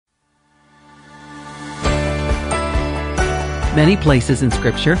Many places in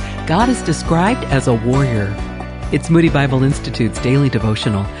Scripture, God is described as a warrior. It's Moody Bible Institute's daily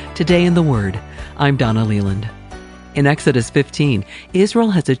devotional, Today in the Word. I'm Donna Leland. In Exodus 15,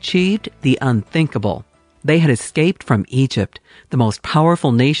 Israel has achieved the unthinkable. They had escaped from Egypt, the most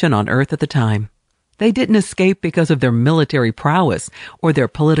powerful nation on earth at the time. They didn't escape because of their military prowess or their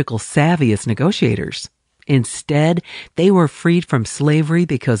political savvy as negotiators. Instead, they were freed from slavery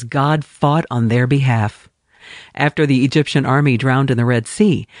because God fought on their behalf. After the Egyptian army drowned in the Red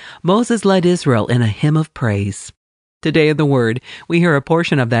Sea, Moses led Israel in a hymn of praise. Today in the Word, we hear a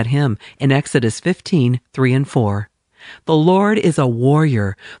portion of that hymn in Exodus 15, 3 and 4. The Lord is a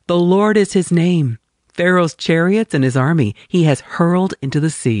warrior. The Lord is his name. Pharaoh's chariots and his army he has hurled into the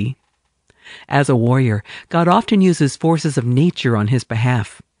sea. As a warrior, God often uses forces of nature on his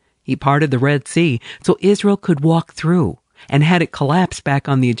behalf. He parted the Red Sea so Israel could walk through and had it collapse back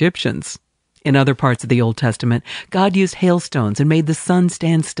on the Egyptians. In other parts of the Old Testament, God used hailstones and made the sun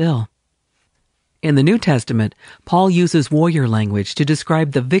stand still. In the New Testament, Paul uses warrior language to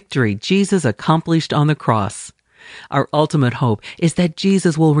describe the victory Jesus accomplished on the cross. Our ultimate hope is that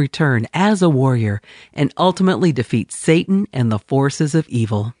Jesus will return as a warrior and ultimately defeat Satan and the forces of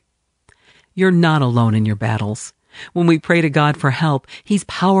evil. You're not alone in your battles. When we pray to God for help, he's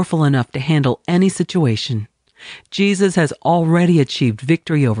powerful enough to handle any situation. Jesus has already achieved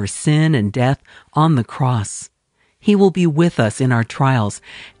victory over sin and death on the cross. He will be with us in our trials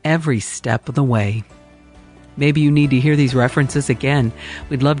every step of the way. Maybe you need to hear these references again.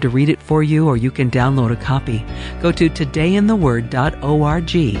 We'd love to read it for you, or you can download a copy. Go to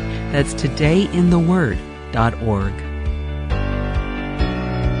todayintheword.org. That's todayintheword.org.